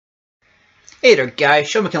Hey there guys,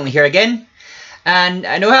 Sean McKinley here again, and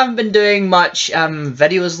I know I haven't been doing much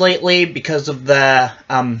videos lately because of the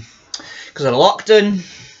lockdown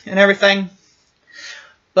and everything,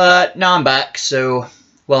 but now I'm back. So,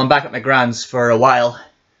 well, I'm back at my grand's for a while,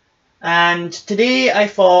 and today I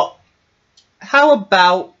thought, how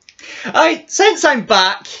about since I'm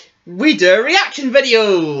back, we do a reaction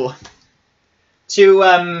video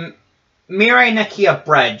to Mirai Nikki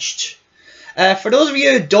Abridged. For those of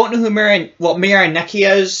you who don't know what Mirai Nikki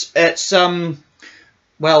is, it's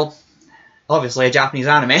well, obviously a Japanese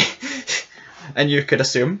anime, and you could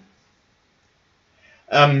assume.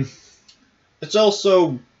 It's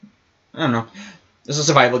also, I don't know, it's a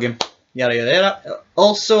survival game. Yada yada yada.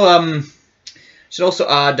 Also, should also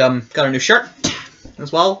add got a new shirt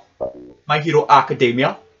as well. My Hero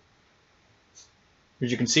Academia,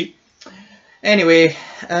 as you can see. Anyway,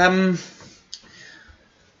 I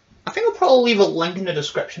think I'll probably leave a link in the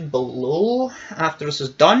description below after this is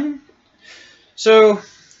done. So,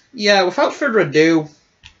 yeah, without further ado,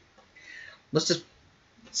 let's just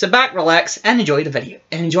sit back, relax, and enjoy the video.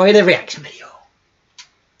 Enjoy the reaction video.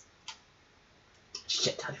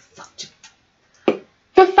 Shit, how the fuck do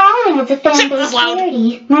The following is a fan-based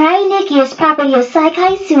parody. Mirai Nikki is property of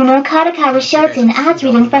Saikai Suno Kadokawa Shoten as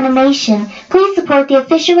read in Funimation. Please support the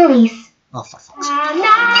official release. Oh, for fuck's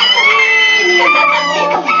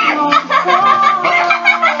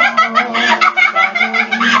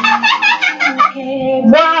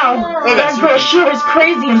Wow, that girl sure is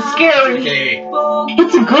crazy and scary. Okay.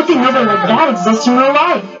 It's a good thing nothing like that exists in real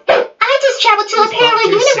life. I just traveled to a parallel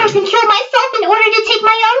universe and killed myself in order to take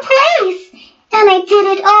my own place. And I did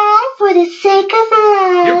it all for the sake of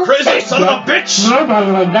love. You crazy son of a bitch!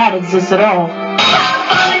 Nobody like that exists at all.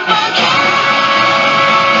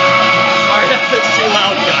 Sorry if it's too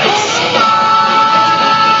loud, guys.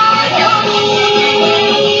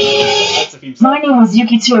 My name is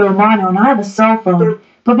Yukitaro Amano and I have a cell phone,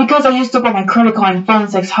 but because I used up all my credit card and phone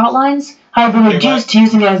sex hotlines, I have been reduced to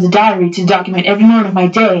using it as a diary to document every moment of my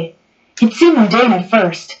day. It seemed mundane at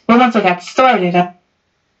first, but once I got started,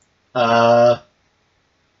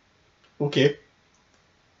 Okay.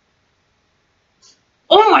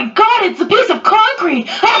 Oh my god, it's a piece of concrete!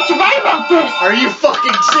 I have to write about this! Are you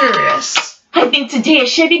fucking serious? I think today is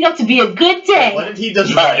shaping up to be a good day. What did he do?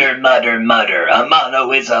 Mutter, mutter, mutter.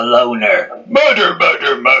 Amano is a loner. Mutter,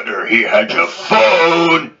 mutter, mutter. He had your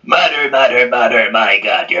phone. Mutter, mutter, mutter. My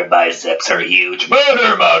god, your biceps are huge.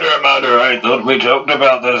 Mutter, mutter, mutter. I thought we talked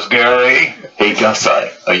about this, Gary. Hey,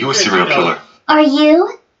 Gasai, are you a serial killer? Are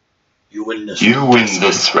you? You win this. You win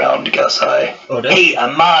this round, Gasai. Oh, hey,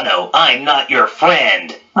 Amano, I'm not your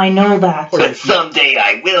friend. I know that. But someday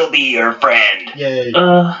I will be your friend. Yay.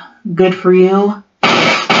 Good for you.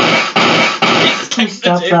 Jesus,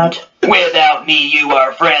 Stop that. Without me, you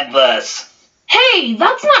are friendless. Hey,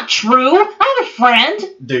 that's not true. I have a friend.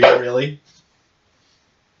 Do you really?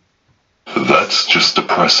 That's just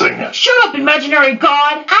depressing. Shut up, imaginary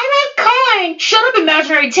god. I like corn. Shut up,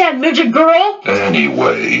 imaginary tan midget girl.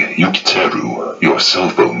 Anyway, Yukiteru, your cell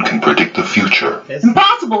phone can predict the future.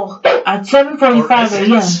 Impossible. At 7:45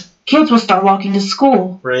 a.m., kids will start walking to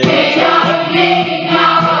school.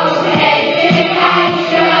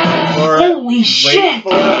 Holy shit!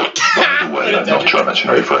 By the way, I'm not your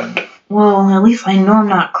imaginary friend. Well, at least I know I'm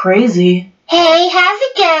not crazy. Hey, how's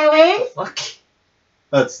it going? Fuck.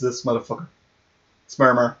 That's this motherfucker. It's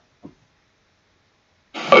Murmur.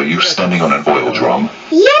 Are you standing on an oil drum?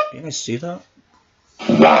 Yep, You guys see that?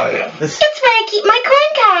 Why? it's where I keep my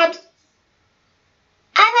corn cobs.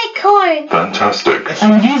 I like corn. Fantastic.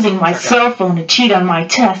 I'm using my cell phone to cheat on my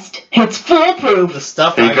test. It's foolproof. The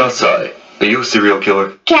stuff Hey, Gasai, are you a serial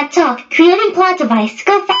killer? Can't talk. Creating plot device.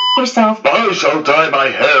 Go f yourself. I shall dye my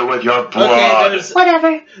hair with your blood. Okay,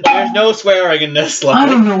 Whatever. there's no swearing in this I level.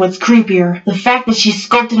 don't know what's creepier. The fact that she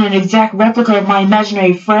sculpted an exact replica of my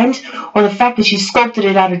imaginary friend, or the fact that she sculpted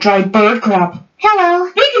it out of dried bird crap. Hello.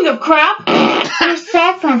 Speaking of crap, Your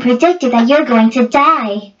cell phone predicted that you're going to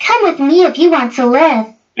die. Come with me if you want to live.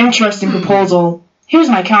 interesting proposal. Here's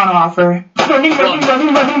my counteroffer. Running. According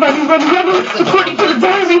to the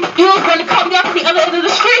diary, you're going to cut me off at the other end of the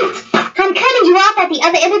street. I'm cutting you off at the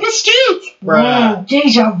other end of the street. Whoa,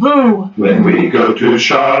 deja vu. When we go to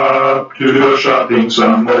shop, to go shopping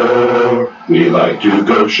some more, we like to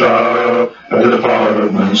go shop at the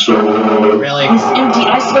department store. Really? This empty,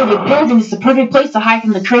 isolated building is the perfect place to hide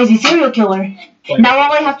from the crazy serial killer. Now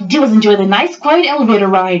all I have to do is enjoy the nice, quiet elevator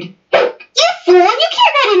ride. You fool! You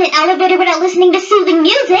can't ride in an elevator without listening to soothing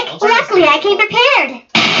music. Luckily, I came prepared.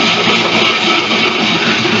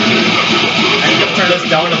 I need to turn this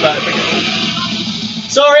down a bit.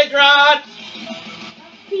 Sorry, Grant!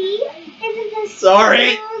 See? Isn't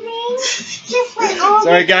Sorry. Just like all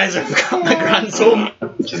Sorry guys, I forgot my grand's home.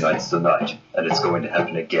 Tonight's the night, and it's going to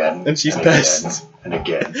happen again. And she's and pissed. Again, and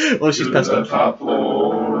again. Well, she's To pissed the off. top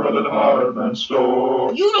floor of the department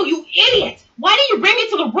store. You idiot! Why didn't you bring me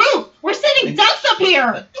to the roof? We're sitting ducks up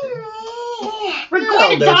here! We're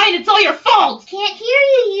going to die and it's all your fault! Can't hear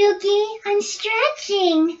you, Yuki. I'm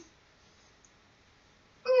stretching.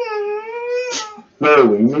 So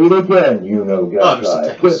we meet again, you know, Oh, guy.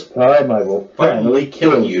 just This time I will finally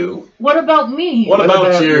kill you. What about me? What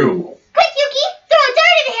about you? Quick, Yuki! Throw a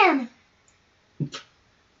dart at him!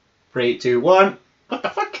 3, 2, 1. What the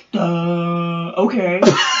fuck? Okay.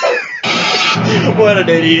 What an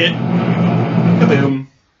idiot. Kaboom.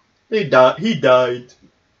 He died.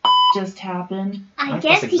 Just happened. I That's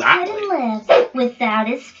guess exactly. he couldn't live without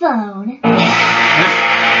his phone.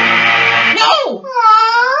 No!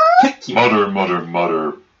 Aww.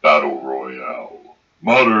 Mutter, battle royale.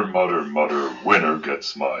 Mutter, winner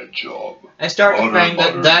gets my job. I start to think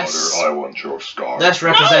that this I want your scar.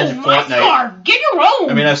 represented No, my Fortnite. scarf! Get your own!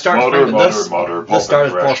 I mean, I started to think that this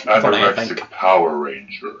started Fresh, Fortnite, I think. anorexic Power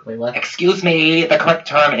Ranger. Wait, what? Excuse me, the correct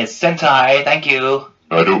term is Sentai. Thank you.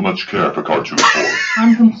 I don't much care for cartoon form.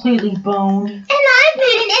 I'm completely boned. And I've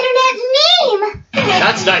made an internet meme!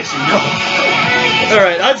 That's nice, you know.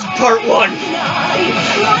 Alright, that's part 1.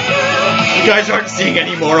 You guys aren't seeing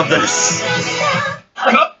any more of this.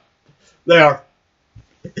 There.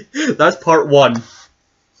 That's part 1.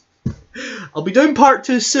 I'll be doing part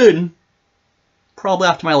 2 soon. Probably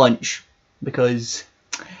after my lunch. Because...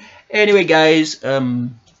 Anyway, guys, sorry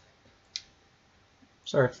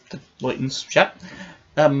for the blatant shit.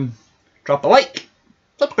 Drop a like,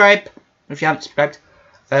 subscribe if you haven't subscribed,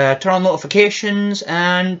 turn on notifications,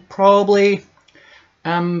 and probably,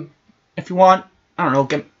 if you want, I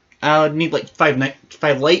don't know, I need like 5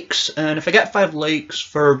 likes, and if I get 5 likes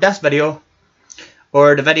for this video,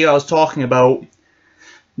 or the video I was talking about,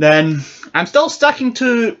 then I'm still sticking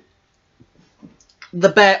to the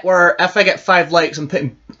bet where if I get 5 likes,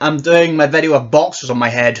 I'm doing my video with boxers on my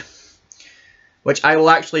head. Which I will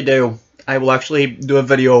actually do. I will actually do a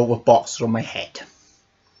video with boxers on my head.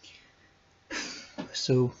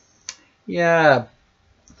 So, yeah.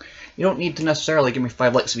 You don't need to necessarily give me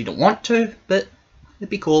 5 likes if you don't want to, but it'd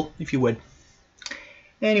be cool if you would.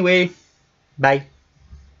 Anyway, bye.